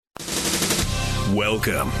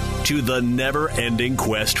Welcome to the never-ending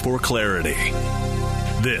quest for clarity.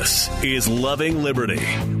 This is Loving Liberty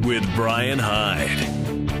with Brian Hyde.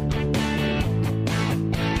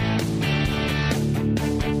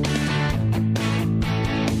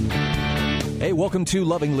 Hey, welcome to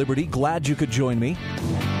Loving Liberty. Glad you could join me.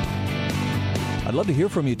 I'd love to hear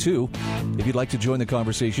from you, too. If you'd like to join the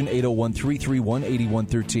conversation,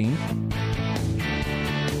 801-331-8113.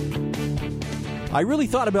 I really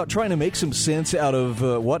thought about trying to make some sense out of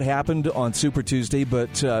what happened on Super Tuesday,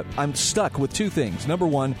 but I'm stuck with two things. Number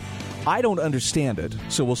one, I don't understand it,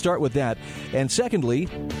 so we'll start with that. And secondly,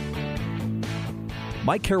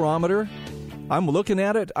 my Carometer, I'm looking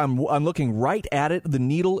at it, I'm looking right at it, the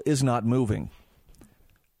needle is not moving.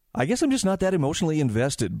 I guess I'm just not that emotionally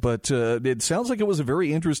invested, but it sounds like it was a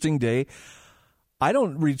very interesting day. I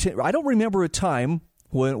don't remember a time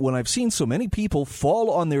when I've seen so many people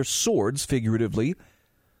fall on their swords, figuratively,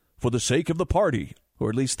 for the sake of the party, or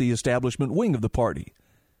at least the establishment wing of the party.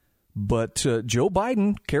 But Joe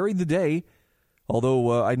Biden carried the day,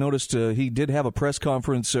 although I noticed he did have a press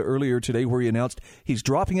conference earlier today where he announced he's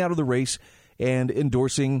dropping out of the race and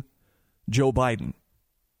endorsing Joe Biden.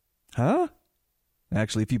 Huh?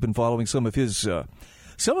 Actually, if you've been following some of his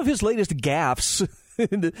latest gaffes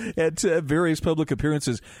at various public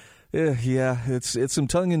appearances, yeah, it's some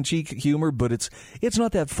tongue-in-cheek humor, but it's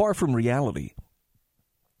not that far from reality.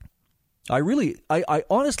 I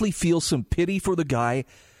honestly feel some pity for the guy,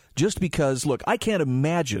 just because, look, I can't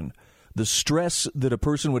imagine the stress that a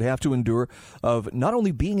person would have to endure of not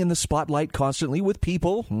only being in the spotlight constantly with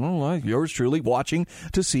people, like yours truly, watching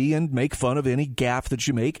to see and make fun of any gaffe that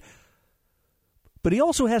you make, but he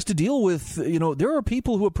also has to deal with, there are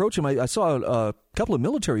people who approach him. I saw a couple of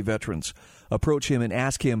military veterans approach him and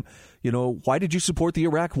ask him, why did you support the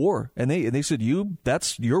Iraq war? And they said,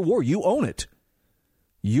 that's your war. You own it.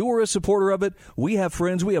 You were a supporter of it. We have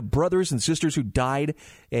friends. We have brothers and sisters who died.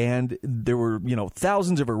 And there were,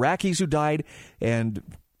 thousands of Iraqis who died. And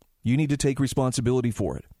you need to take responsibility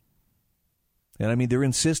for it. And I mean, they're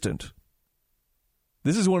insistent.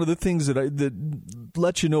 This is one of the things that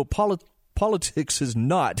lets you know politics is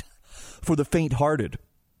not for the faint-hearted.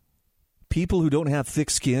 People who don't have thick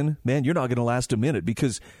skin, man, you're not going to last a minute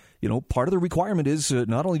because, part of the requirement is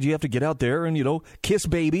not only do you have to get out there and, kiss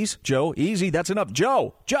babies. Joe, easy, that's enough.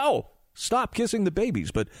 Joe, stop kissing the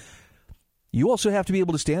babies. But you also have to be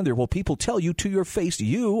able to stand there while people tell you to your face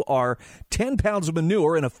you are 10 pounds of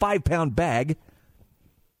manure in a 5-pound bag,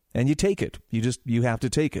 and you take it. You have to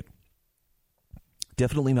take it.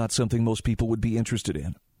 Definitely not something most people would be interested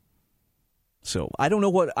in. So I don't know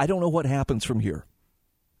what happens from here.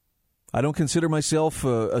 I don't consider myself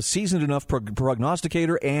a seasoned enough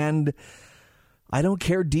prognosticator, and I don't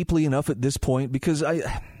care deeply enough at this point because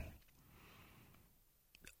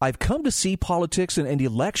I've come to see politics and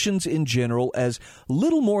elections in general as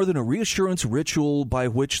little more than a reassurance ritual by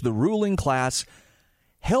which the ruling class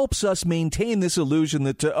helps us maintain this illusion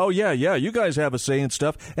that, you guys have a say in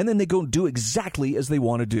stuff, and then they go and do exactly as they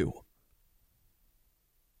want to do.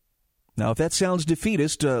 Now, if that sounds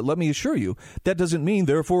defeatist, let me assure you, that doesn't mean,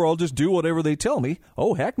 therefore, I'll just do whatever they tell me.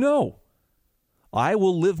 Oh, heck no. I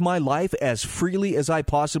will live my life as freely as I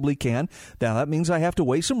possibly can. Now, that means I have to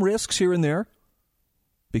weigh some risks here and there,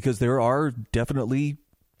 because there are definitely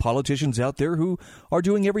politicians out there who are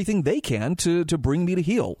doing everything they can to bring me to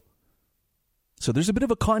heel. So there's a bit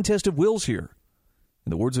of a contest of wills here. In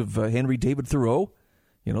the words of Henry David Thoreau,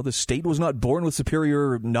 the state was not born with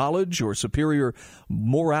superior knowledge or superior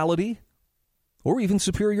morality or even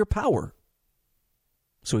superior power.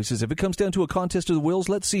 So he says, if it comes down to a contest of the wills,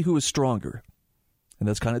 let's see who is stronger. And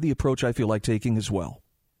that's kind of the approach I feel like taking as well.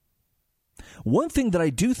 One thing that I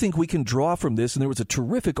do think we can draw from this, and there was a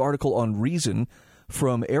terrific article on Reason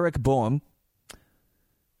from Eric Boehm.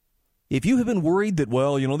 If you have been worried that,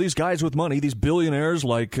 these guys with money, these billionaires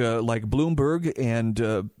like Bloomberg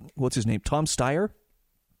and, what's his name, Tom Steyer,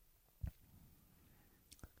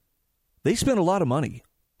 they spent a lot of money.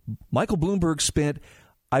 Michael Bloomberg spent,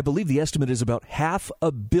 I believe the estimate is about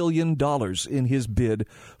 $500 million in his bid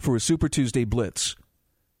for a Super Tuesday Blitz.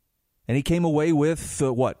 And he came away with,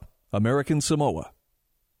 American Samoa.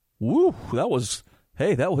 Woo, that was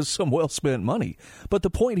some well-spent money. But the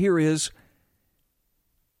point here is,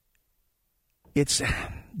 it's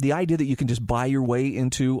the idea that you can just buy your way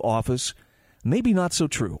into office, maybe not so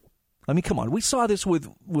true. I mean, come on. We saw this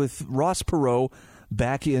with Ross Perot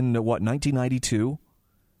back in, 1992?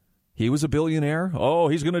 He was a billionaire. Oh,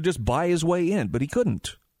 he's going to just buy his way in, but he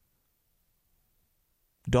couldn't.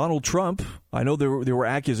 Donald Trump, I know there were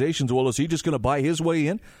accusations, well, is he just going to buy his way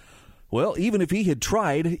in? Well, even if he had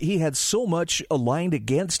tried, he had so much aligned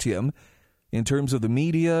against him in terms of the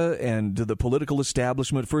media and the political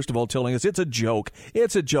establishment, first of all, telling us it's a joke.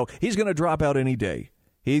 It's a joke. He's going to drop out any day.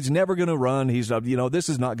 He's never going to run. He's, this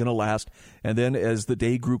is not going to last. And then as the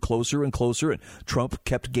day grew closer and closer and Trump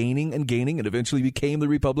kept gaining and gaining and eventually became the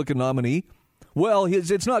Republican nominee, well,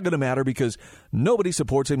 it's not going to matter because nobody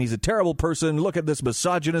supports him. He's a terrible person. Look at this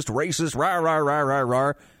misogynist, racist, rah, rah, rah, rah,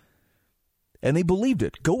 rah. And they believed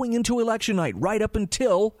it going into election night, right up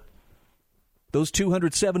until those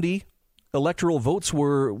 270 electoral votes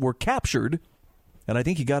were captured. And I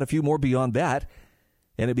think he got a few more beyond that.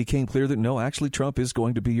 And it became clear that, no, actually, Trump is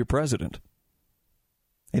going to be your president.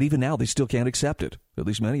 And even now, they still can't accept it. At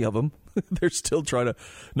least many of them. They're still trying to,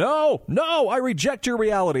 no, I reject your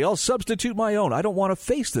reality. I'll substitute my own. I don't want to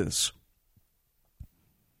face this.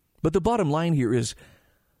 But the bottom line here is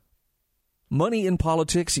money in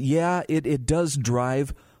politics, yeah, it does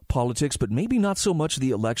drive politics, but maybe not so much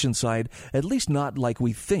the election side, at least not like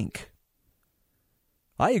we think.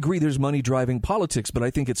 I agree there's money driving politics, but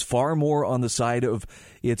I think it's far more on the side of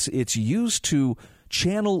it's used to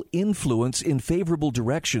channel influence in favorable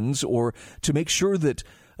directions or to make sure that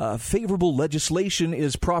favorable legislation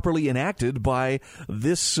is properly enacted by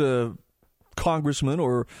this congressman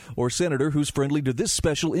or senator who's friendly to this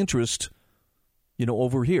special interest,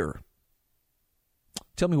 over here.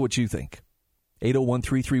 Tell me what you think.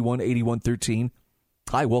 801-331-8113.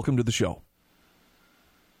 Hi, welcome to the show.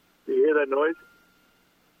 Do you hear that noise?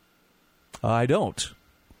 I don't.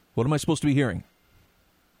 What am I supposed to be hearing?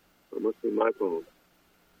 It must be my phone.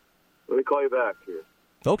 Let me call you back here.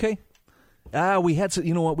 Okay. We had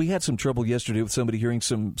we had some trouble yesterday with somebody hearing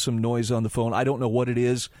some noise on the phone. I don't know what it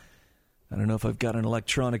is. I don't know if I've got an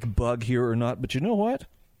electronic bug here or not, but you know what?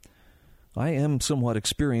 I am somewhat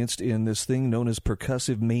experienced in this thing known as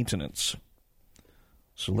percussive maintenance.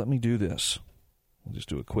 So let me do this. We'll just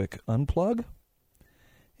do a quick unplug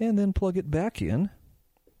and then plug it back in.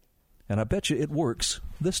 And I bet you it works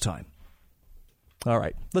this time. All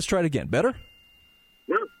right, let's try it again. Better?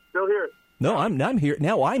 No, still hear it. No, I'm here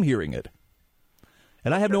now. I'm hearing it,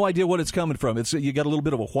 and I have no idea what it's coming from. It's you got a little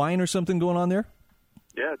bit of a whine or something going on there.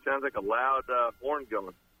 Yeah, it sounds like a loud horn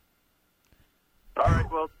going. All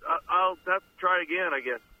right, well, I'll have to try again, I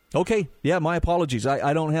guess. Okay, yeah, my apologies.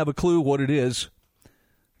 I don't have a clue what it is.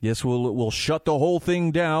 Yes, we'll shut the whole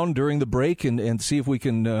thing down during the break and see if we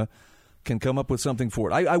can come up with something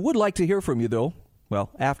for it. I would like to hear from you, though, well,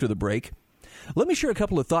 after the break. Let me share a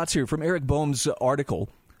couple of thoughts here from Eric Boehm's article.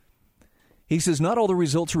 He says, not all the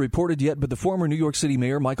results are reported yet, but the former New York City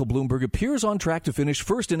mayor, Michael Bloomberg, appears on track to finish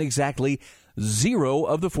first in exactly 0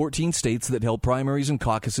 of the 14 states that held primaries and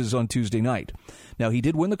caucuses on Tuesday night. Now, he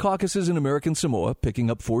did win the caucuses in American Samoa,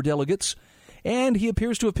 picking up 4 delegates, and he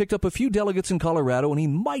appears to have picked up a few delegates in Colorado, and he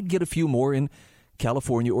might get a few more in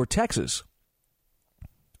California or Texas.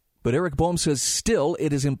 But Eric Boehm says still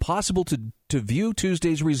it is impossible to view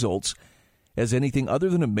Tuesday's results as anything other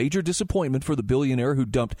than a major disappointment for the billionaire who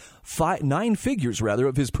dumped 9 figures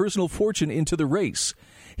of his personal fortune into the race.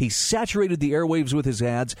 He saturated the airwaves with his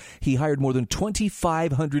ads. He hired more than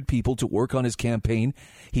 2,500 people to work on his campaign.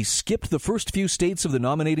 He skipped the first few states of the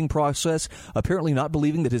nominating process, apparently not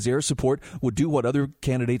believing that his air support would do what other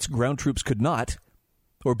candidates' ground troops could not,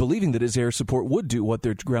 or believing that his air support would do what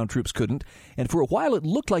their ground troops couldn't. And for a while, it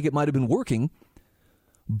looked like it might have been working.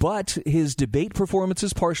 But his debate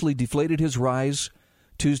performances partially deflated his rise.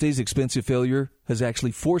 Tuesday's expensive failure has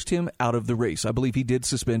actually forced him out of the race. I believe he did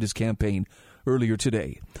suspend his campaign earlier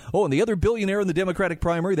today. Oh, and the other billionaire in the Democratic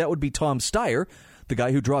primary, that would be Tom Steyer, the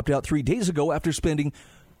guy who dropped out 3 days ago after spending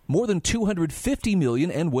more than $250 million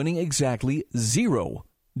and winning exactly 0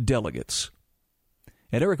 delegates.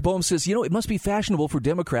 And Eric Boehm says, it must be fashionable for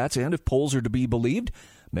Democrats, and if polls are to be believed,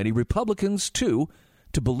 many Republicans, too,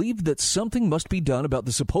 to believe that something must be done about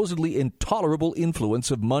the supposedly intolerable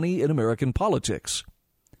influence of money in American politics.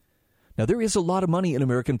 Now, there is a lot of money in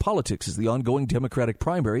American politics, as the ongoing Democratic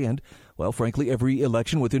primary and, well, frankly, every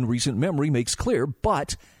election within recent memory makes clear.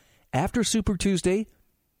 But after Super Tuesday,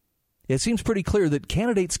 it seems pretty clear that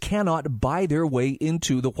candidates cannot buy their way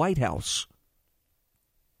into the White House.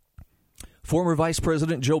 Former Vice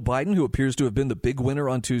President Joe Biden, who appears to have been the big winner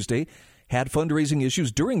on Tuesday, had fundraising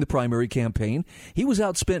issues during the primary campaign. He was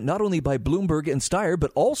outspent not only by Bloomberg and Steyer,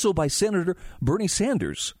 but also by Senator Bernie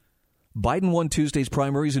Sanders. Biden won Tuesday's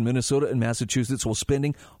primaries in Minnesota and Massachusetts while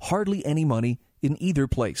spending hardly any money in either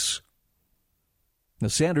place. Now,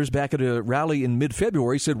 Sanders, back at a rally in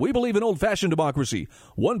mid-February, said, "We believe in old-fashioned democracy.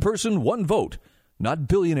 One person, one vote, not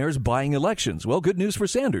billionaires buying elections." Well, good news for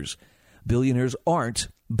Sanders. Billionaires aren't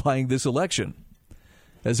buying this election.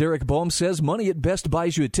 As Eric Boehm says, money at best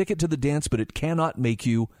buys you a ticket to the dance, but it cannot make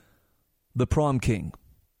you the prom king.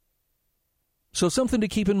 So something to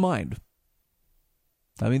keep in mind.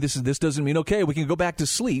 I mean, this doesn't mean, okay, we can go back to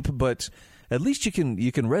sleep, but at least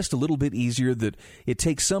you can rest a little bit easier, that it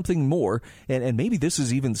takes something more, and maybe this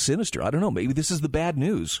is even sinister. I don't know. Maybe this is the bad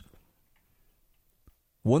news.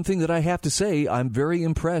 One thing that I have to say, I'm very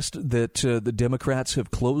impressed that the Democrats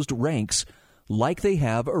have closed ranks like they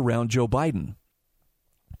have around Joe Biden.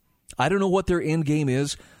 I don't know what their end game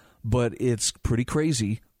is, but it's pretty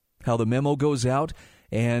crazy how the memo goes out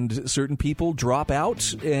and certain people drop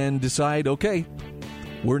out and decide, okay,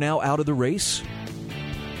 we're now out of the race.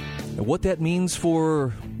 And what that means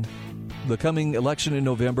for the coming election in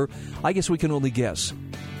November, I guess we can only guess.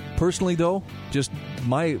 Personally, though, just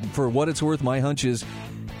for what it's worth, my hunch is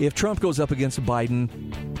if Trump goes up against Biden,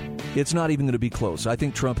 it's not even going to be close. I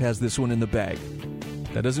think Trump has this one in the bag.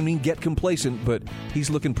 That doesn't mean get complacent, but he's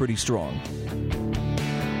looking pretty strong.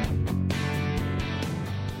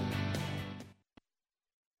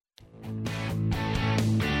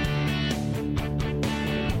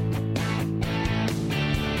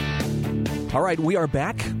 All right, we are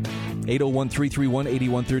back.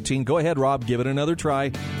 801-331-8113. Go ahead, Rob. Give it another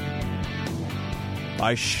try.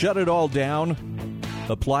 I shut it all down.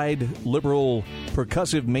 Applied liberal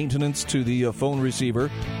percussive maintenance to the phone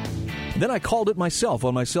receiver. Then I called it myself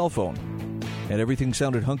on my cell phone. And everything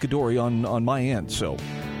sounded hunky-dory on my end. So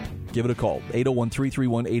give it a call.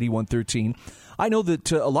 801-331-8113. I know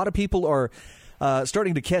that a lot of people are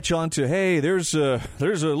starting to catch on to, hey, there's a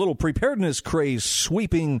little preparedness craze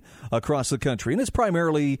sweeping across the country. And it's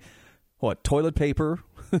primarily, toilet paper,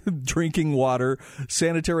 drinking water,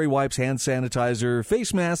 sanitary wipes, hand sanitizer,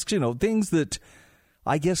 face masks, things that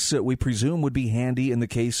I guess we presume would be handy in the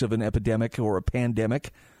case of an epidemic or a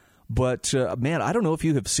pandemic. But, man, I don't know if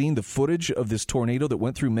you have seen the footage of this tornado that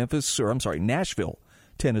went through Nashville,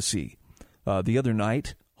 Tennessee, the other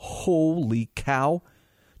night. Holy cow.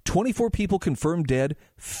 24 people confirmed dead,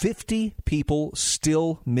 50 people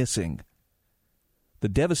still missing. The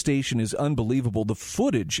devastation is unbelievable. The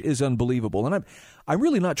footage is unbelievable. And I'm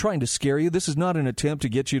really not trying to scare you. This is not an attempt to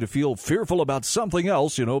get you to feel fearful about something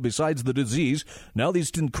else, besides the disease. Now these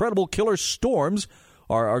incredible killer storms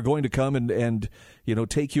are going to come and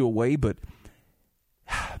take you away. But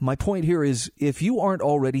my point here is, if you aren't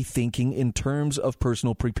already thinking in terms of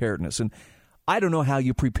personal preparedness, and I don't know how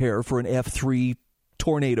you prepare for an F3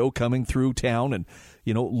 tornado coming through town and,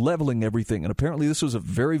 leveling everything. And apparently this was a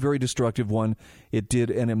very, very destructive one. It did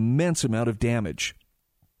an immense amount of damage.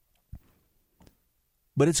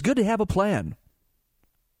 But it's good to have a plan.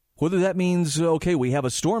 Whether that means, okay, we have a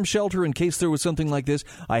storm shelter in case there was something like this.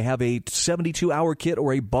 I have a 72-hour kit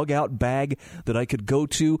or a bug-out bag that I could go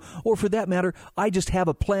to. Or for that matter, I just have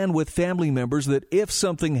a plan with family members that if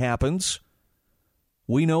something happens,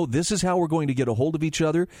 we know this is how we're going to get a hold of each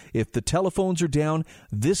other. If the telephones are down,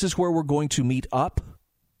 this is where we're going to meet up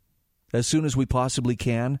as soon as we possibly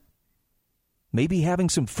can. Maybe having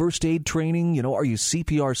some first aid training. Are you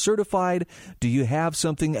CPR certified? Do you have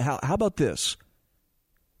something? How about this?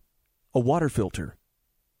 A water filter.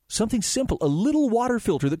 Something simple. A little water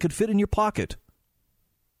filter that could fit in your pocket.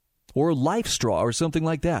 Or a life straw or something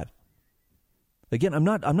like that. Again, I'm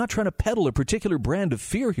not trying to peddle a particular brand of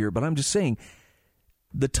fear here, but I'm just saying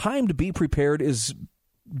the time to be prepared is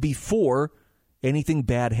before anything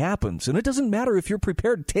bad happens. And it doesn't matter if you're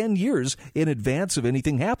prepared 10 years in advance of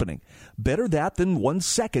anything happening. Better that than 1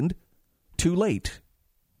 second too late.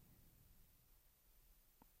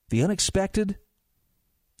 The unexpected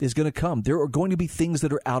is going to come. There are going to be things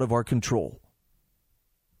that are out of our control.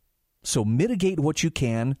 So mitigate what you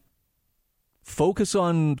can. Focus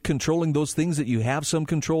on controlling those things that you have some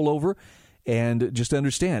control over. And just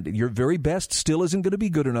understand, your very best still isn't going to be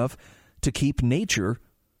good enough to keep nature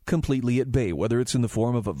completely at bay, whether it's in the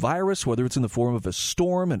form of a virus, whether it's in the form of a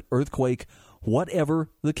storm, an earthquake, whatever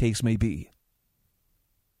the case may be.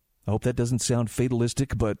 I hope that doesn't sound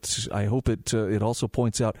fatalistic, but I hope it also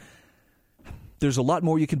points out there's a lot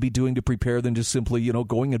more you can be doing to prepare than just simply,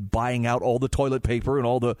 going and buying out all the toilet paper and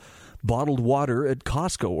all the bottled water at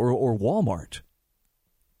Costco or Walmart.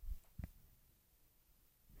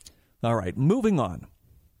 All right, moving on.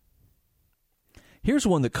 Here's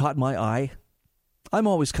one that caught my eye. I'm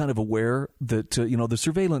always kind of aware that, the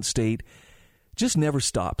surveillance state just never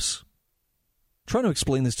stops. Trying to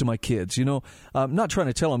explain this to my kids, I'm not trying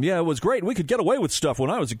to tell them, it was great, we could get away with stuff when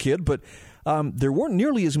I was a kid, but there weren't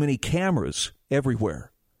nearly as many cameras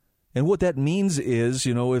everywhere. And what that means is,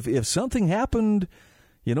 if something happened,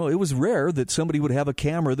 it was rare that somebody would have a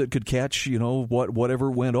camera that could catch, whatever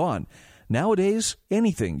went on. Nowadays,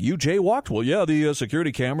 anything. You jaywalked? Well, the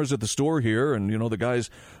security cameras at the store here, and, the guy's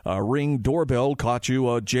Ring doorbell caught you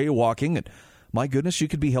jaywalking. And my goodness, you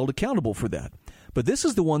could be held accountable for that. But this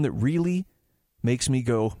is the one that really makes me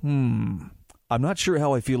go, I'm not sure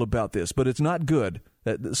how I feel about this, but it's not good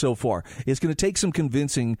so far. It's going to take some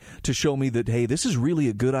convincing to show me that, hey, this is really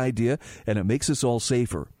a good idea and it makes us all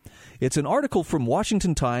safer. It's an article from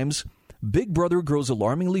Washington Times. Big Brother grows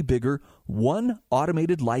alarmingly bigger, one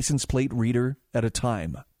automated license plate reader at a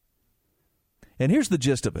time. And here's the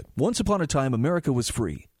gist of it. Once upon a time, America was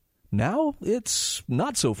free. Now it's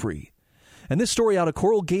not so free. And this story out of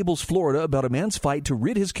Coral Gables, Florida, about a man's fight to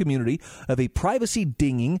rid his community of a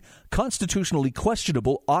privacy-dinging, constitutionally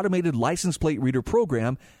questionable automated license plate reader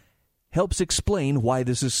program helps explain why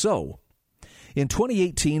this is so. In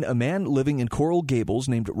 2018, a man living in Coral Gables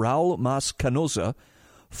named Raul Mas Canosa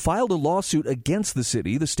filed a lawsuit against the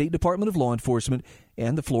city, the State Department of Law Enforcement,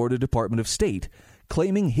 and the Florida Department of State,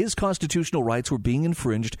 claiming his constitutional rights were being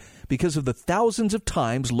infringed because of the thousands of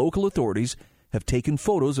times local authorities have taken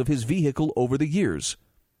photos of his vehicle over the years,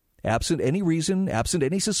 absent any reason, absent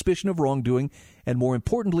any suspicion of wrongdoing, and more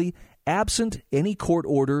importantly, absent any court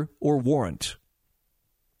order or warrant.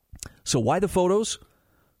 So why the photos?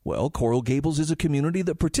 Well, Coral Gables is a community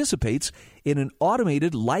that participates in an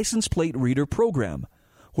automated license plate reader program,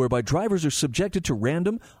 whereby drivers are subjected to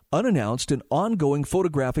random, unannounced, and ongoing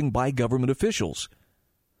photographing by government officials.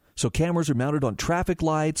 So cameras are mounted on traffic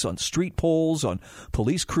lights, on street poles, on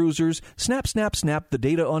police cruisers. Snap, snap, snap the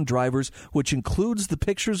data on drivers, which includes the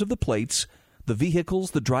pictures of the plates. The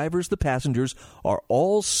vehicles, the drivers, the passengers are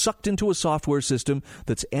all sucked into a software system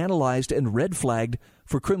that's analyzed and red flagged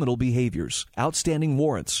for criminal behaviors, outstanding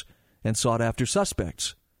warrants, and sought-after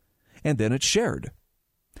suspects. And then it's shared.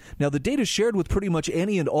 Now, the data is shared with pretty much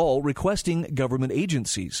any and all requesting government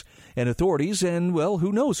agencies and authorities and, well,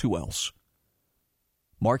 who knows who else.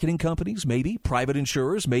 Marketing companies, maybe. Private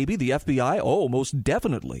insurers, maybe. The FBI, oh, most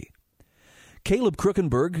definitely. Caleb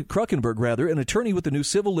Kruckenberg, an attorney with the New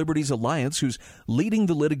Civil Liberties Alliance who's leading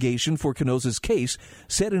the litigation for Canosa's case,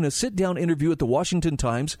 said in a sit-down interview at the Washington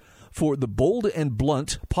Times for the Bold and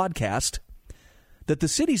Blunt podcast that the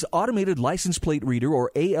city's automated license plate reader,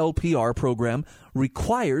 or ALPR program,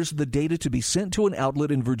 requires the data to be sent to an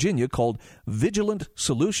outlet in Virginia called Vigilant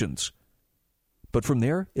Solutions. But from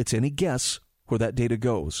there, it's any guess where that data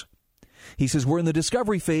goes. He says, we're in the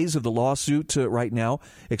discovery phase of the lawsuit right now,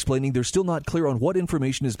 explaining they're still not clear on what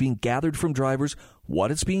information is being gathered from drivers,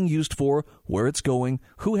 what it's being used for, where it's going,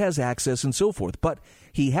 who has access, and so forth. But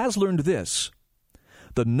he has learned this.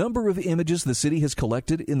 The number of images the city has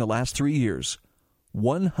collected in the last 3 years,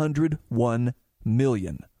 101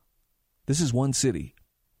 million. This is one city.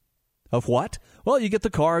 Of what? Well, you get the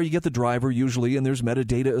car, you get the driver usually, and there's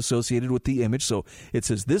metadata associated with the image. So it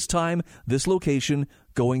says this time, this location,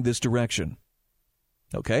 going this direction.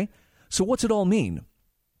 Okay? So what's it all mean?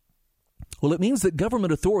 Well, it means that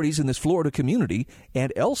government authorities in this Florida community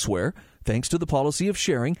and elsewhere, thanks to the policy of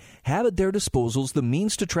sharing, have at their disposals the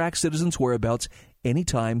means to track citizens' whereabouts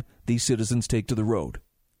anytime these citizens take to the road.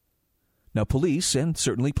 Now, police, and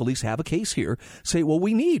certainly police have a case here, say, well,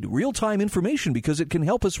 we need real-time information because it can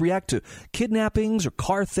help us react to kidnappings or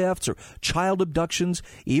car thefts or child abductions,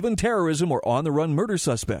 even terrorism or on-the-run murder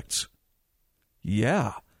suspects.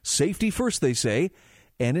 Yeah, safety first, they say,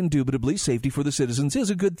 and indubitably safety for the citizens is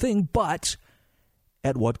a good thing, but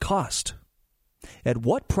at what cost? At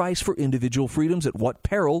what price for individual freedoms? At what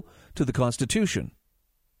peril to the Constitution?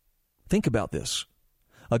 Think about this.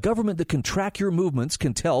 A government that can track your movements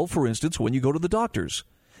can tell, for instance, when you go to the doctors,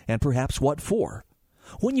 and perhaps what for.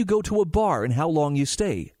 When you go to a bar and how long you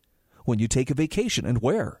stay. When you take a vacation and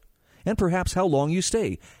where. And perhaps how long you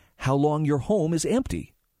stay. How long your home is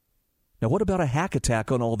empty. Now, what about a hack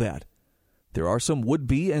attack on all that? There are some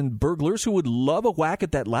would-be and burglars who would love a whack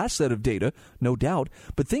at that last set of data, no doubt,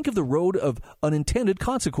 but think of the road of unintended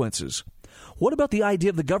consequences. What about the idea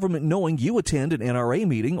of the government knowing you attend an NRA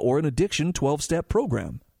meeting or an addiction 12-step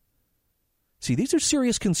program? See, these are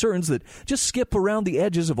serious concerns that just skip around the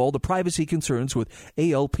edges of all the privacy concerns with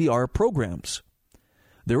ALPR programs.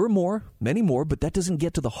 There are more, many more, but that doesn't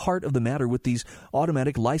get to the heart of the matter with these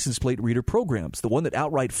automatic license plate reader programs, the one that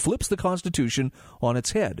outright flips the Constitution on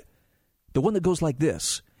its head. The one that goes like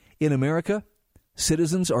this. In America,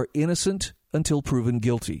 citizens are innocent until proven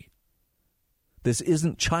guilty. This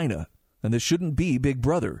isn't China, and this shouldn't be Big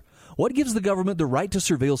Brother. What gives the government the right to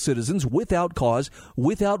surveil citizens without cause,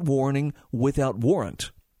 without warning, without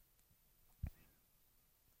warrant?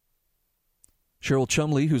 Cheryl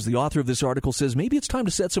Chumley, who's the author of this article, says maybe it's time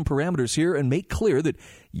to set some parameters here and make clear that,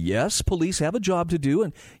 yes, police have a job to do,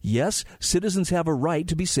 and yes, citizens have a right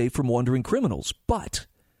to be safe from wandering criminals, but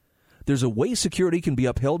there's a way security can be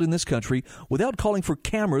upheld in this country without calling for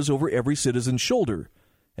cameras over every citizen's shoulder.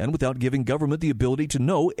 and without giving government the ability to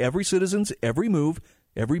know every citizen's every move,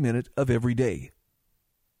 every minute of every day.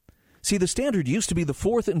 See, the standard used to be the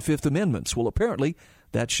Fourth and Fifth Amendments. Well, apparently,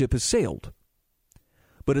 that ship has sailed.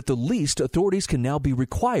 But at the least, authorities can now be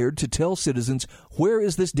required to tell citizens where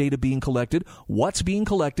is this data being collected, what's being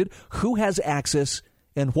collected, who has access,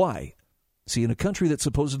 and why. See, in a country that's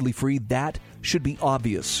supposedly free, that should be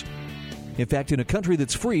obvious. In fact, in a country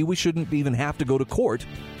that's free, we shouldn't even have to go to court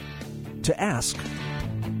to ask.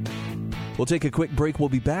 We'll take a quick break. We'll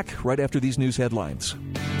be back right after these news headlines.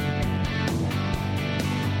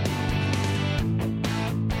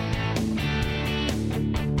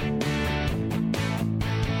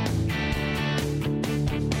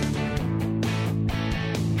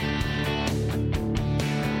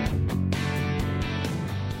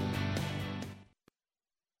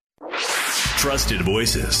 Trusted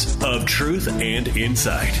voices of truth and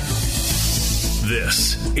insight.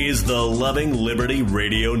 This is the Loving Liberty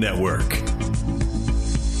Radio Network.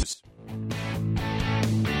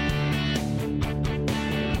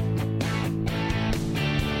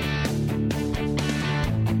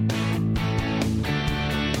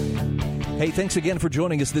 Hey, thanks again for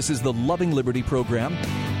joining us. This is the Loving Liberty program.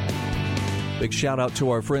 Big shout out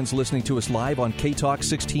to our friends listening to us live on K-Talk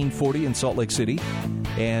 1640 in Salt Lake City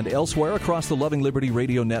and elsewhere across the Loving Liberty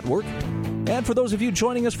Radio Network. And for those of you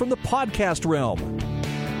joining us from the podcast realm,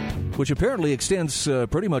 which apparently extends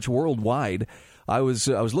pretty much worldwide. I was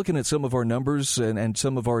looking at some of our numbers and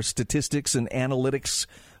some of our statistics and analytics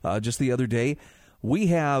just the other day. We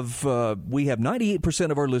have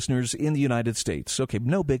 98% of our listeners in the United States. Okay,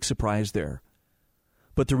 no big surprise there.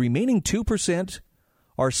 But the remaining 2%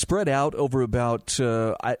 are spread out over about,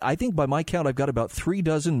 I think by my count, I've got about 3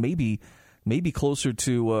 dozen, maybe closer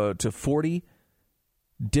to 40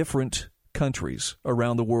 different countries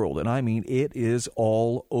around the world. And I mean, it is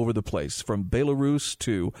all over the place, from Belarus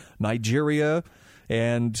to Nigeria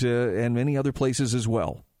and many other places as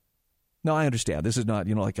well. Now, I understand this is not,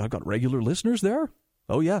 like I've got regular listeners there.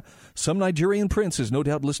 Oh, yeah. Some Nigerian prince is no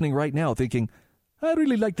doubt listening right now thinking, I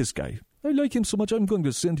really like this guy. I like him so much, I'm going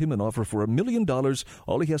to send him an offer for $1 million.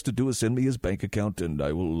 All he has to do is send me his bank account, and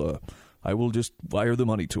I will just wire the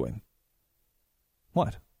money to him.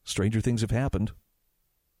 What? Stranger things have happened.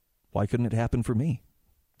 Why couldn't it happen for me?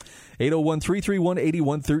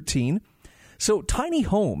 801-331-8113. So, tiny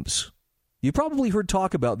homes. You probably heard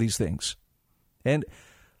talk about these things. And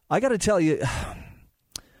I got to tell you,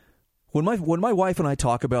 when my wife and I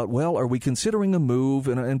talk about, well, are we considering a move?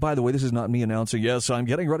 And by the way, this is not me announcing, yes, I'm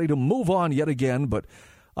getting ready to move on yet again. But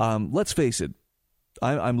let's face it,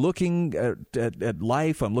 I'm looking at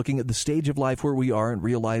life. I'm looking at the stage of life where we are and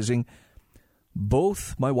realizing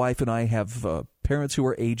both my wife and I have parents who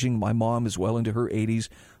are aging. My mom is well into her 80s.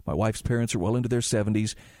 My wife's parents are well into their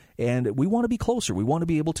 70s. And we want to be closer. We want to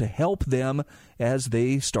be able to help them as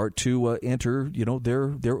they start to enter,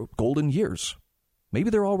 their golden years. Maybe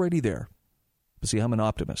they're already there. But see, I'm an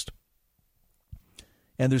optimist.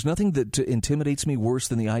 And there's nothing that intimidates me worse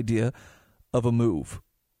than the idea of a move.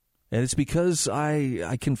 And it's because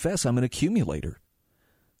I confess I'm an accumulator.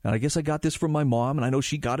 And I guess I got this from my mom, and I know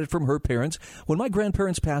she got it from her parents. When my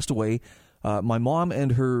grandparents passed away, my mom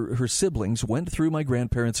and her siblings went through my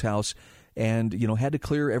grandparents' house and, had to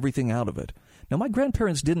clear everything out of it. Now, my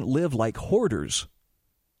grandparents didn't live like hoarders.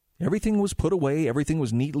 Everything was put away. Everything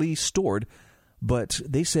was neatly stored. But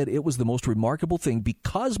they said it was the most remarkable thing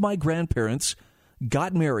because my grandparents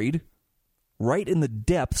got married right in the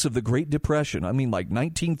depths of the Great Depression. I mean, like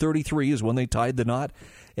 1933 is when they tied the knot,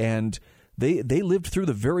 and they lived through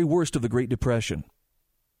the very worst of the Great Depression.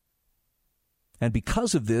 And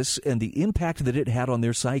because of this and the impact that it had on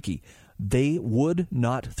their psyche, they would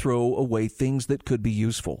not throw away things that could be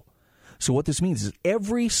useful. So what this means is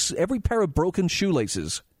every pair of broken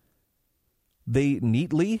shoelaces, they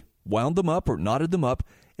neatly wound them up or knotted them up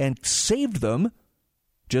and saved them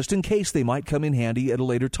just in case they might come in handy at a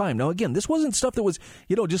later time. Now, again, this wasn't stuff that was,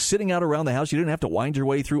 just sitting out around the house. You didn't have to wind your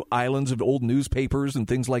way through islands of old newspapers and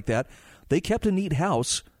things like that. They kept a neat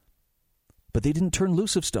house, but they didn't turn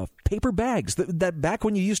loose of stuff. Paper bags, that back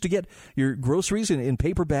when you used to get your groceries in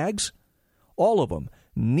paper bags, all of them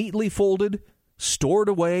neatly folded, stored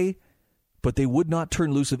away, but they would not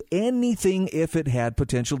turn loose of anything if it had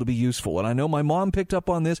potential to be useful. And I know my mom picked up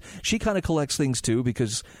on this. She kind of collects things too,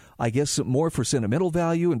 because I guess more for sentimental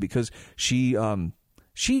value and because she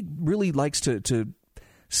really likes to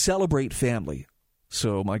celebrate family.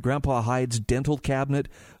 So my grandpa Hyde's dental cabinet,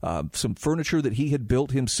 some furniture that he had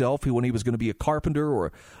built himself when he was going to be a carpenter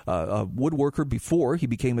or a woodworker before he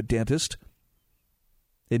became a dentist.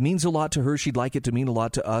 It means a lot to her. She'd like it to mean a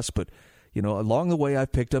lot to us, but along the way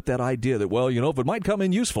I've picked up that idea that, if it might come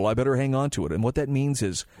in useful, I better hang on to it. And what that means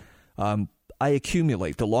is I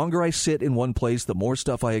accumulate. The longer I sit in one place, the more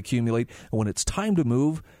stuff I accumulate. And when it's time to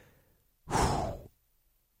move,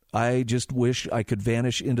 I just wish I could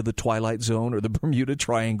vanish into the Twilight Zone or the Bermuda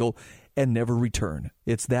Triangle and never return.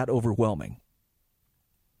 It's that overwhelming.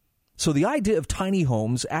 So the idea of tiny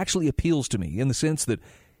homes actually appeals to me in the sense that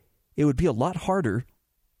it would be a lot harder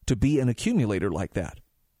to be an accumulator like that.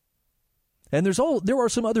 And there are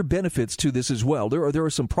some other benefits to this as well. There are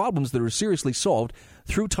some problems that are seriously solved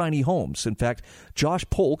through tiny homes. In fact,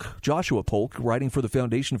 Joshua Polk, writing for the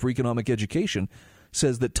Foundation for Economic Education,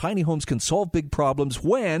 says that tiny homes can solve big problems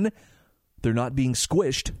when they're not being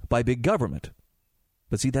squished by big government.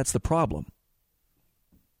 But see, that's the problem.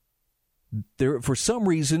 For some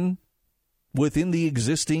reason, within the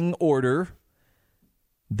existing order,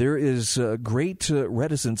 there is great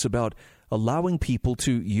reticence about allowing people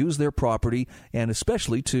to use their property and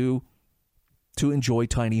especially to enjoy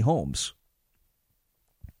tiny homes.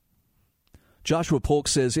 Joshua Polk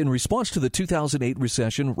says, in response to the 2008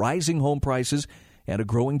 recession, rising home prices, and a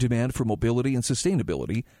growing demand for mobility and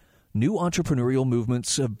sustainability, new entrepreneurial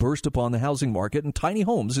movements have burst upon the housing market, and tiny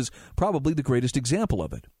homes is probably the greatest example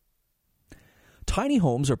of it. Tiny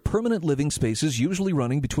homes are permanent living spaces usually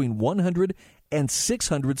running between 100 and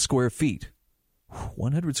 600 square feet.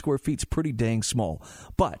 100 square feet is pretty dang small,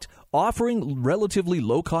 but offering relatively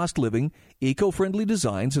low-cost living, eco-friendly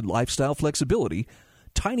designs, and lifestyle flexibility,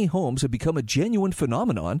 tiny homes have become a genuine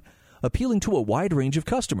phenomenon, appealing to a wide range of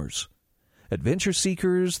customers. Adventure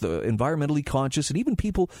seekers, the environmentally conscious, and even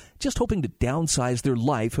people just hoping to downsize their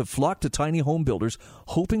life have flocked to tiny home builders,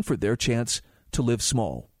 hoping for their chance to live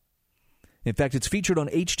small. In fact, it's featured on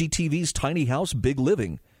HGTV's Tiny House, Big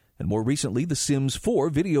Living. And more recently, The Sims 4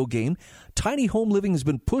 video game. Tiny home living has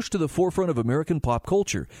been pushed to the forefront of American pop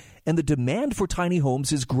culture, and the demand for tiny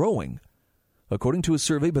homes is growing. According to a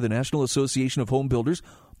survey by the National Association of Home Builders,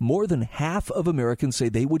 more than half of Americans say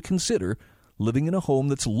they would consider living in a home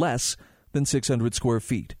that's less than 600 square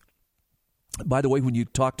feet. By the way, when you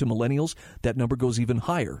talk to millennials, that number goes even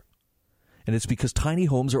higher. And it's because tiny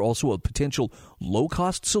homes are also a potential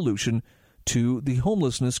low-cost solution to the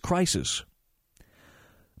homelessness crisis.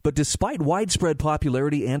 But despite widespread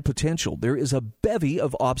popularity and potential, there is a bevy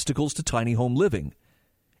of obstacles to tiny home living.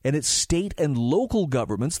 And it's state and local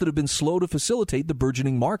governments that have been slow to facilitate the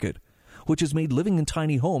burgeoning market, which has made living in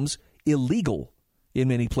tiny homes illegal in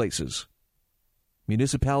many places.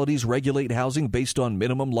 Municipalities regulate housing based on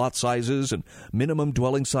minimum lot sizes and minimum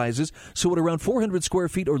dwelling sizes, so at around 400 square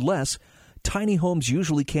feet or less, tiny homes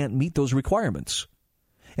usually can't meet those requirements.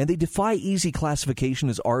 And they defy easy classification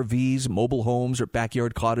as RVs, mobile homes, or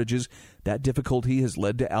backyard cottages. That difficulty has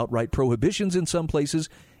led to outright prohibitions in some places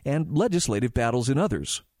and legislative battles in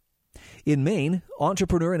others. In Maine,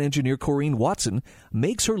 entrepreneur and engineer Corrine Watson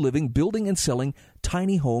makes her living building and selling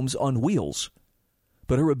tiny homes on wheels.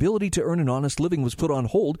 But her ability to earn an honest living was put on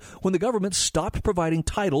hold when the government stopped providing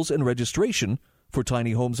titles and registration for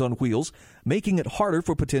tiny homes on wheels, making it harder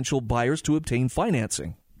for potential buyers to obtain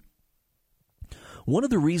financing. One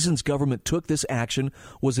of the reasons government took this action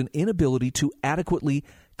was an inability to adequately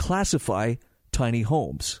classify tiny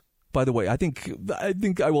homes. By the way, I think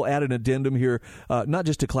I will add an addendum here, not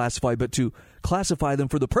just to classify, but to classify them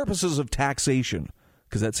for the purposes of taxation,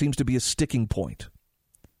 because that seems to be a sticking point.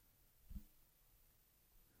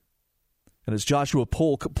 And as Joshua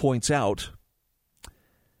Polk points out,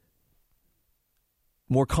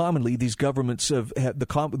 more commonly, these governments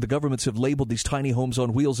the governments have labeled these tiny homes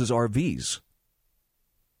on wheels as RVs.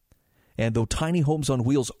 And though tiny homes on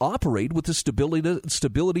wheels operate with the stability and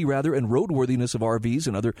roadworthiness of RVs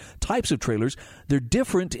and other types of trailers, they're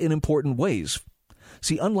different in important ways.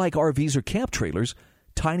 See, unlike RVs or camp trailers,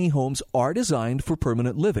 tiny homes are designed for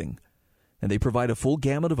permanent living. And they provide a full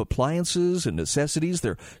gamut of appliances and necessities.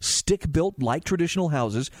 They're stick-built like traditional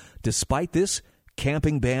houses. Despite this,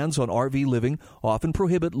 camping bans on RV living often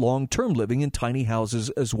prohibit long-term living in tiny houses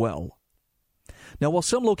as well. Now, while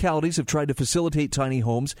some localities have tried to facilitate tiny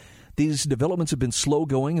homes, these developments have been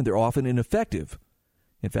slow-going and they're often ineffective.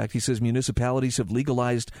 In fact, he says municipalities have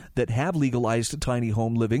legalized tiny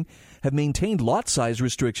home living have maintained lot size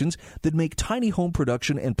restrictions that make tiny home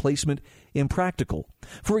production and placement impractical.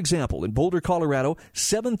 For example, in Boulder, Colorado,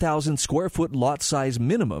 7,000 square foot lot size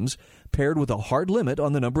minimums paired with a hard limit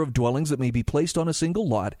on the number of dwellings that may be placed on a single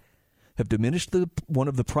lot have diminished one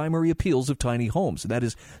of the primary appeals of tiny homes, and that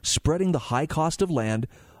is spreading the high cost of land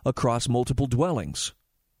across multiple dwellings.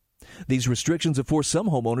 These restrictions have forced some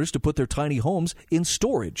homeowners to put their tiny homes in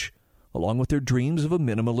storage, along with their dreams of a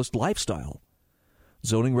minimalist lifestyle.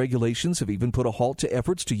 Zoning regulations have even put a halt to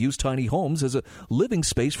efforts to use tiny homes as a living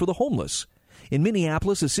space for the homeless. In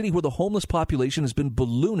Minneapolis, a city where the homeless population has been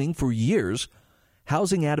ballooning for years,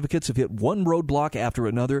 housing advocates have hit one roadblock after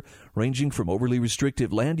another, ranging from overly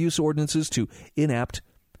restrictive land use ordinances to inapt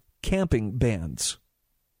camping bans.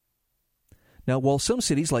 Now, while some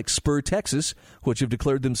cities like Spur, Texas, which have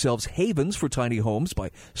declared themselves havens for tiny homes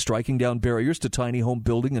by striking down barriers to tiny home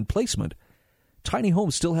building and placement, tiny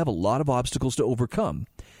homes still have a lot of obstacles to overcome.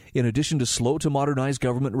 In addition to slow to modernize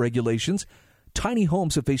government regulations, tiny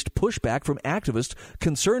homes have faced pushback from activists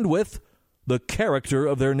concerned with the character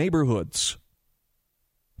of their neighborhoods.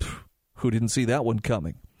 Who didn't see that one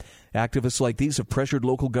coming? Activists like these have pressured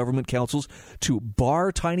local government councils to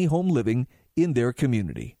bar tiny home living in their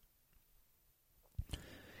community.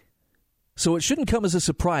 So it shouldn't come as a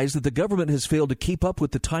surprise that the government has failed to keep up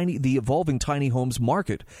with the evolving tiny homes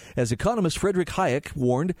market. As economist Frederick Hayek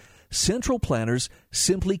warned, central planners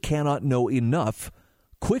simply cannot know enough,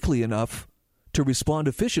 quickly enough, to respond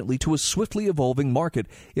efficiently to a swiftly evolving market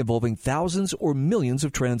involving thousands or millions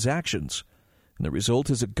of transactions. And the result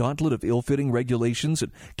is a gauntlet of ill-fitting regulations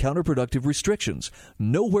and counterproductive restrictions.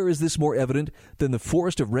 Nowhere is this more evident than the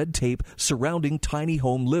forest of red tape surrounding tiny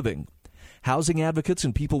home living. Housing advocates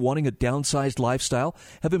and people wanting a downsized lifestyle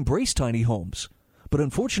have embraced tiny homes. But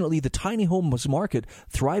unfortunately, the tiny homes market,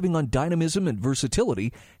 thriving on dynamism and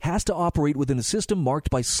versatility, has to operate within a system marked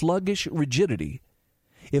by sluggish rigidity.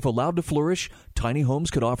 If allowed to flourish, tiny homes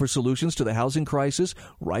could offer solutions to the housing crisis,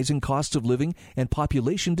 rising costs of living, and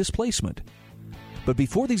population displacement. But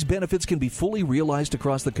before these benefits can be fully realized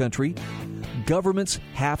across the country, governments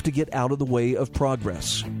have to get out of the way of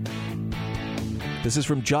progress. This is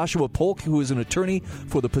from Joshua Polk, who is an attorney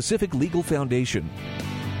for the Pacific Legal Foundation.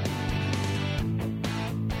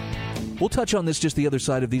 We'll touch on this just the other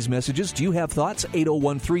side of these messages. Do you have thoughts?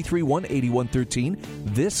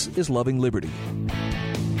 801-331-8113. This is Loving Liberty.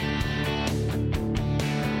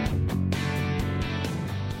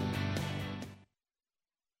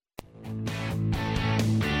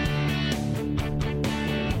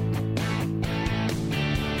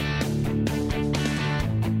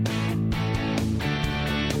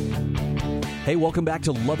 Hey, welcome back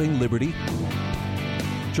to Loving Liberty.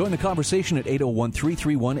 Join the conversation at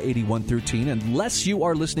 801-331-8113, unless you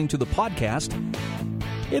are listening to the podcast,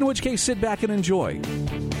 in which case sit back and enjoy.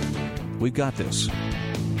 We've got this.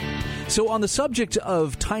 So on the subject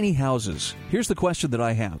of tiny houses, here's the question that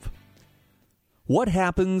I have. What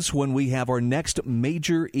happens when we have our next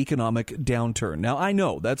major economic downturn? Now, I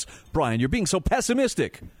know that's, Brian, you're being so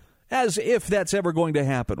pessimistic. As if that's ever going to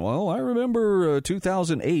happen. Well, I remember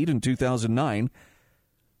 2008 and 2009.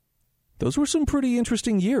 Those were some pretty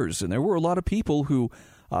interesting years, and there were a lot of people who,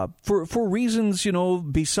 for reasons,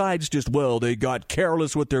 besides just, they got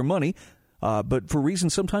careless with their money, but for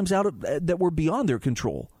reasons sometimes that were beyond their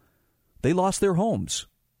control, they lost their homes.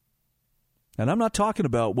 And I'm not talking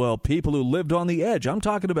about, people who lived on the edge. I'm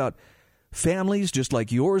talking about families just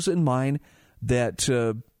like yours and mine that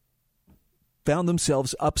found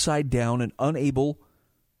themselves upside down and unable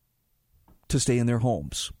to stay in their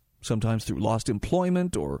homes, sometimes through lost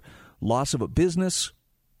employment or loss of a business.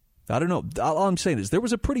 I don't know. All I'm saying is there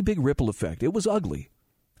was a pretty big ripple effect. It was ugly.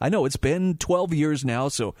 I know it's been 12 years now,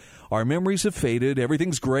 so our memories have faded.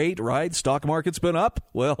 Everything's great, right? Stock market's been up.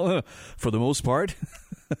 Well, for the most part.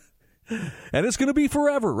 And it's going to be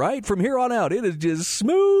forever, right? From here on out, it is just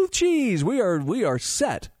smooth cheese. We are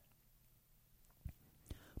set.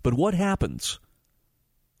 But what happens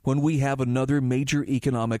when we have another major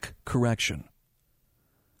economic correction?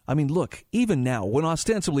 I mean, look, even now, when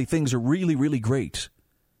ostensibly things are really, really great,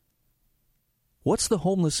 what's the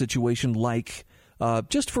homeless situation like,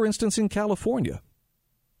 just for instance, in California?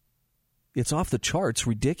 It's off the charts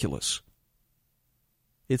ridiculous.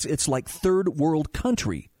 It's like third world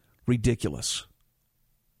country ridiculous.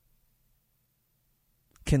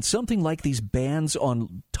 Can something like these bans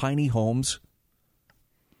on tiny homes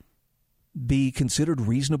be considered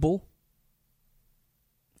reasonable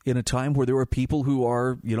in a time where there are people who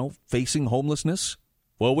are, facing homelessness?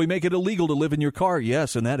 Well, we make it illegal to live in your car,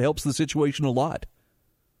 yes, and that helps the situation a lot.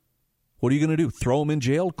 What are you going to do? Throw them in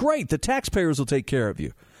jail? Great, the taxpayers will take care of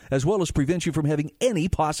you, as well as prevent you from having any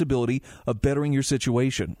possibility of bettering your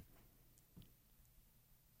situation.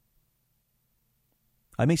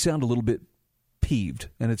 I may sound a little bit peeved,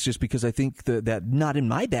 and it's just because I think that not in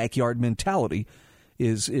my backyard mentality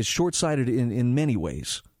is short-sighted in many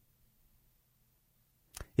ways.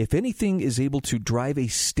 If anything is able to drive a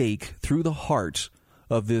stake through the heart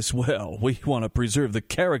of this, we want to preserve the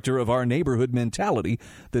character of our neighborhood mentality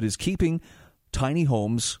that is keeping tiny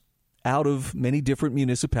homes out of many different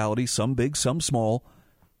municipalities, some big, some small.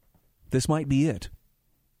 This might be it.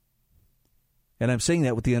 And I'm saying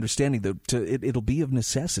that with the understanding that it'll be of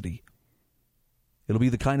necessity. It'll be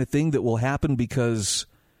the kind of thing that will happen because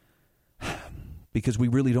we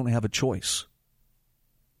really don't have a choice.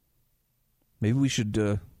 Maybe we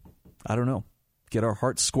should, get our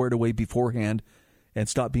hearts squared away beforehand and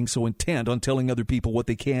stop being so intent on telling other people what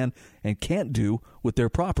they can and can't do with their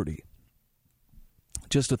property.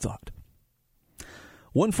 Just a thought.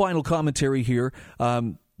 One final commentary here.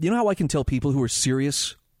 You know how I can tell people who are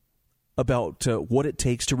serious about what it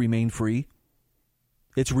takes to remain free?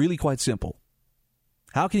 It's really quite simple.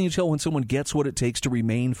 How can you tell when someone gets what it takes to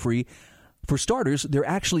remain free? For starters, they're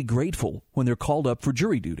actually grateful when they're called up for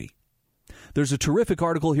jury duty. There's a terrific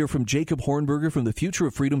article here from Jacob Hornberger from the Future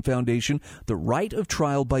of Freedom Foundation, The Right of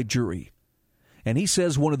Trial by Jury. And he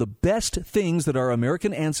says one of the best things that our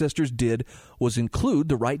American ancestors did was include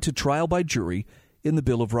the right to trial by jury in the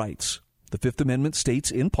Bill of Rights. The Fifth Amendment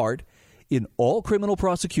states, in part, in all criminal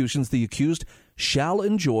prosecutions, the accused shall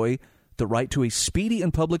enjoy the right to a speedy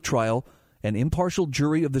and public trial, an impartial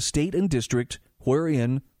jury of the state and district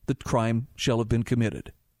wherein the crime shall have been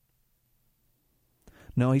committed.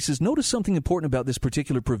 Now, he says, notice something important about this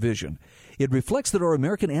particular provision. It reflects that our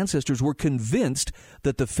American ancestors were convinced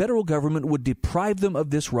that the federal government would deprive them of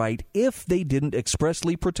this right if they didn't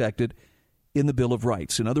expressly protect it in the Bill of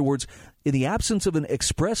Rights. In other words, in the absence of an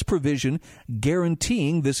express provision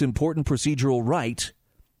guaranteeing this important procedural right,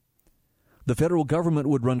 the federal government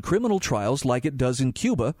would run criminal trials like it does in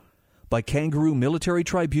Cuba by kangaroo military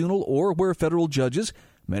tribunal, or where federal judges,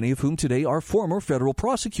 many of whom today are former federal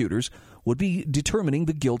prosecutors, would be determining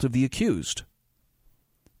the guilt of the accused.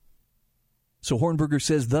 So Hornberger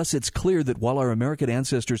says, thus it's clear that while our American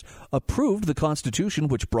ancestors approved the Constitution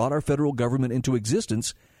which brought our federal government into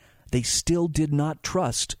existence, they still did not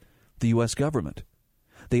trust the U.S. government.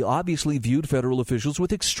 They obviously viewed federal officials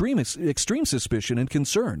with extreme suspicion and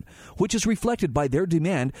concern, which is reflected by their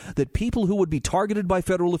demand that people who would be targeted by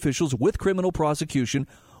federal officials with criminal prosecution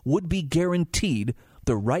would be guaranteed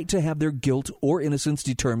the right to have their guilt or innocence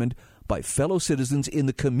determined by fellow citizens in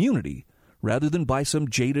the community, rather than by some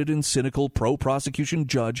jaded and cynical pro-prosecution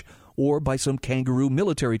judge or by some kangaroo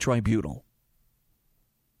military tribunal.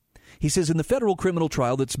 He says in the federal criminal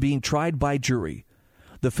trial that's being tried by jury,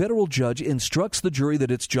 the federal judge instructs the jury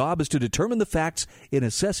that its job is to determine the facts in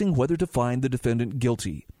assessing whether to find the defendant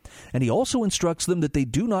guilty. And he also instructs them that they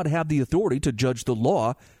do not have the authority to judge the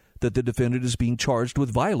law that the defendant is being charged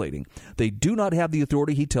with violating. They do not have the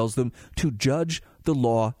authority, he tells them, to judge the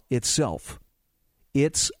law itself.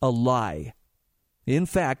 It's a lie. In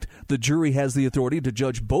fact, the jury has the authority to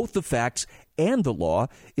judge both the facts and the law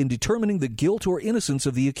in determining the guilt or innocence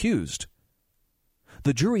of the accused.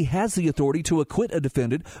 The jury has the authority to acquit a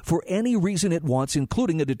defendant for any reason it wants,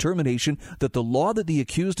 including a determination that the law that the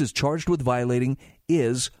accused is charged with violating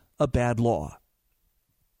is a bad law.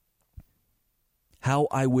 How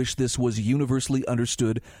I wish this was universally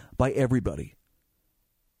understood by everybody.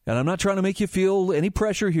 And I'm not trying to make you feel any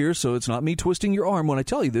pressure here, so it's not me twisting your arm when I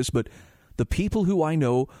tell you this, but the people who I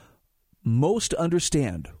know most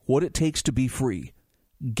understand what it takes to be free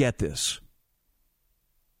get this.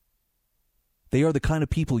 They are the kind of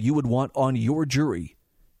people you would want on your jury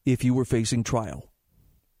if you were facing trial.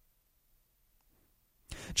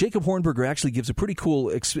 Jacob Hornberger actually gives a pretty cool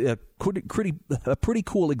example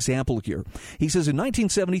here. He says in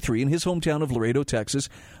 1973, in his hometown of Laredo, Texas,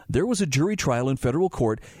 there was a jury trial in federal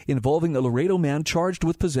court involving a Laredo man charged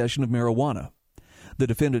with possession of marijuana. The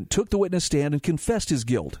defendant took the witness stand and confessed his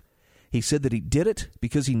guilt. He said that he did it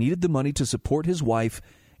because he needed the money to support his wife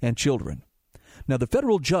and children. Now, the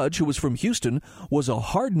federal judge, who was from Houston, was a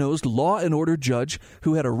hard-nosed law and order judge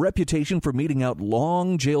who had a reputation for meting out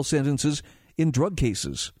long jail sentences in drug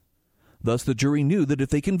cases. Thus, the jury knew that if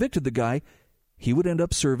they convicted the guy, he would end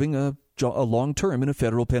up serving a long term in a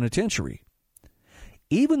federal penitentiary.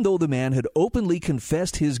 Even though the man had openly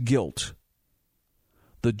confessed his guilt,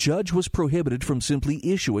 the judge was prohibited from simply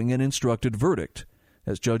issuing an instructed verdict,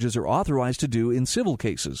 as judges are authorized to do in civil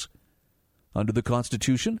cases. Under the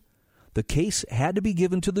Constitution, the case had to be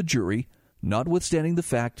given to the jury, notwithstanding the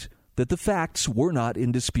fact that the facts were not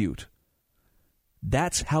in dispute.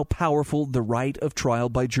 That's how powerful the right of trial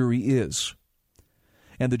by jury is.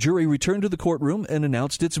 And the jury returned to the courtroom and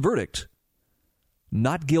announced its verdict.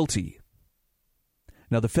 Not guilty.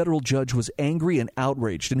 Now, the federal judge was angry and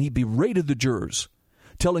outraged, and he berated the jurors,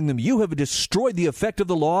 telling them, "You have destroyed the effect of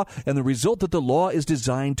the law and the result that the law is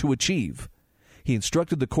designed to achieve." He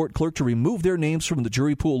instructed the court clerk to remove their names from the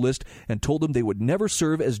jury pool list and told them they would never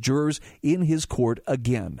serve as jurors in his court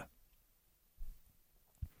again.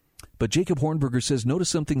 But Jacob Hornberger says, notice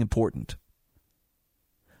something important.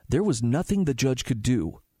 There was nothing the judge could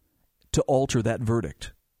do to alter that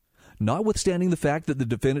verdict, notwithstanding the fact that the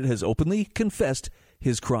defendant has openly confessed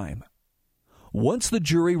his crime. Once the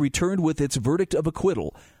jury returned with its verdict of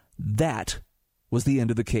acquittal, that was the end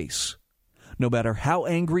of the case. No matter how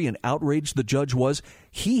angry and outraged the judge was,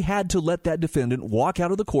 he had to let that defendant walk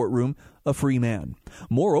out of the courtroom a free man.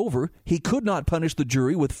 Moreover, he could not punish the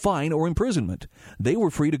jury with fine or imprisonment. They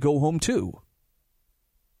were free to go home too.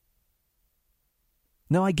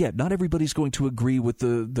 Now, I get, not everybody's going to agree with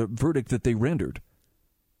the verdict that they rendered.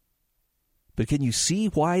 But can you see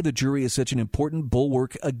why the jury is such an important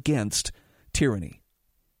bulwark against tyranny?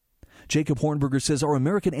 Jacob Hornberger says our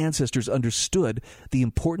American ancestors understood the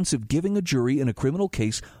importance of giving a jury in a criminal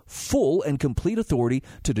case full and complete authority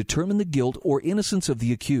to determine the guilt or innocence of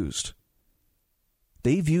the accused.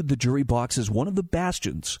 They viewed the jury box as one of the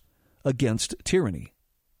bastions against tyranny.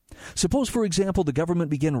 Suppose, for example, the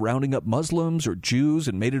government began rounding up Muslims or Jews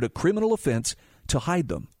and made it a criminal offense to hide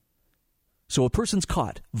them. So a person's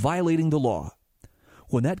caught violating the law.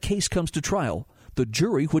 When that case comes to trial, the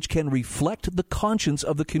jury, which can reflect the conscience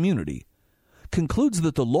of the community, concludes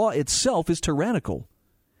that the law itself is tyrannical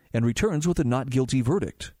and returns with a not guilty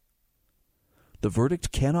verdict. The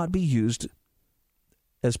verdict cannot be used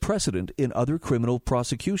as precedent in other criminal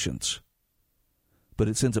prosecutions, but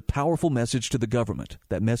it sends a powerful message to the government,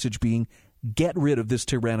 that message being, get rid of this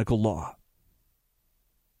tyrannical law.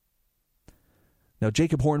 Now,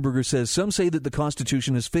 Jacob Hornberger says some say that the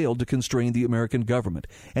Constitution has failed to constrain the American government,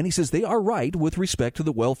 and he says they are right with respect to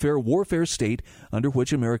the welfare warfare state under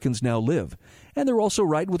which Americans now live. And they're also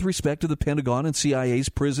right with respect to the Pentagon and CIA's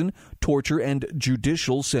prison, torture, and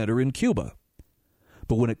judicial center in Cuba.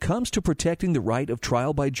 But when it comes to protecting the right of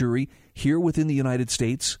trial by jury here within the United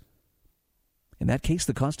States, in that case,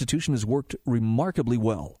 the Constitution has worked remarkably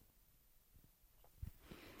well.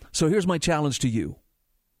 So here's my challenge to you.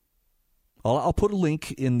 I'll put a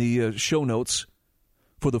link in the show notes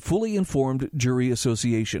for the Fully Informed Jury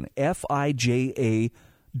Association, FIJA.org.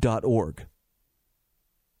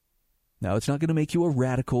 Now, it's not going to make you a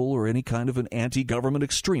radical or any kind of an anti-government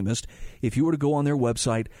extremist if you were to go on their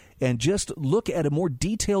website and just look at a more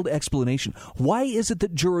detailed explanation. Why is it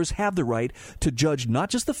that jurors have the right to judge not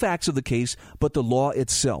just the facts of the case, but the law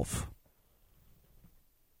itself?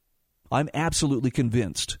 I'm absolutely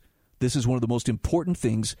convinced this is one of the most important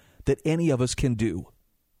things that any of us can do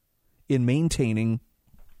in maintaining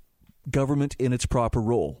government in its proper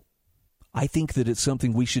role. I think that it's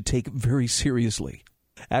something we should take very seriously.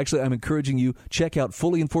 Actually, I'm encouraging you, check out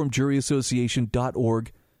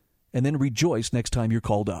fullyinformedjuryassociation.org and then rejoice next time you're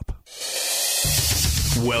called up.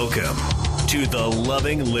 Welcome to the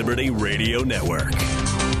Loving Liberty Radio Network.